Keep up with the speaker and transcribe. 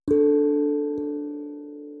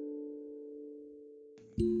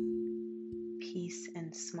peace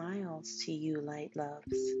and smiles to you, light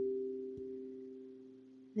loves.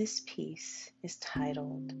 This piece is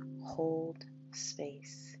titled Hold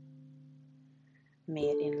Space. May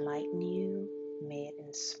it enlighten you, may it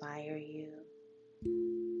inspire you,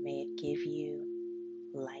 may it give you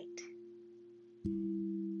light.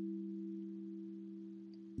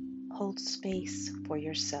 Hold space for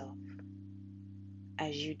yourself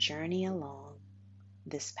as you journey along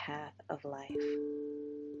this path of life.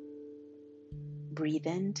 Breathe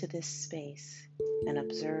into this space and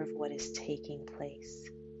observe what is taking place.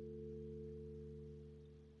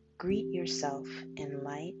 Greet yourself in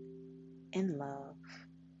light, in love,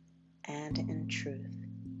 and in truth.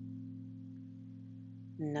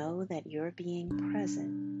 Know that your being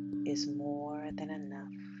present is more than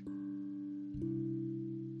enough.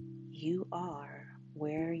 You are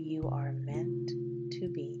where you are meant to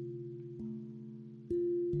be.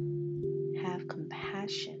 Have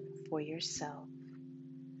compassion for yourself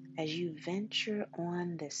as you venture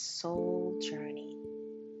on this soul journey.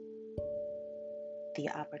 The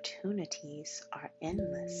opportunities are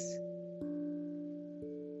endless,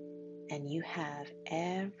 and you have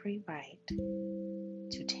every right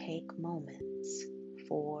to take moments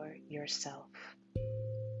for yourself.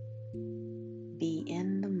 Be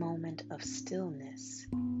in the moment of stillness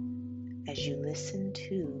as you listen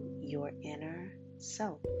to your inner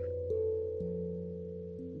self.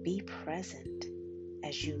 Be present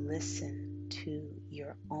as you listen to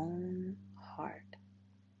your own heart.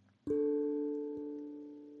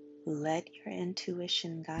 Let your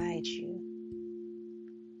intuition guide you.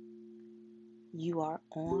 You are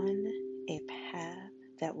on a path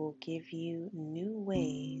that will give you new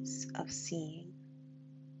ways of seeing.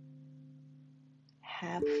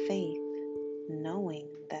 Have faith, knowing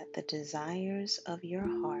that the desires of your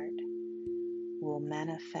heart will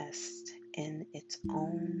manifest in its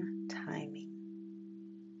own timing.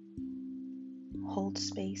 Hold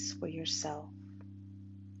space for yourself.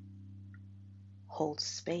 Hold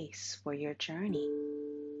space for your journey.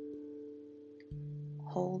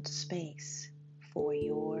 Hold space for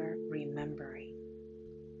your remembering.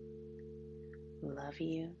 Love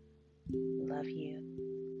you, love you,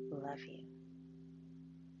 love you.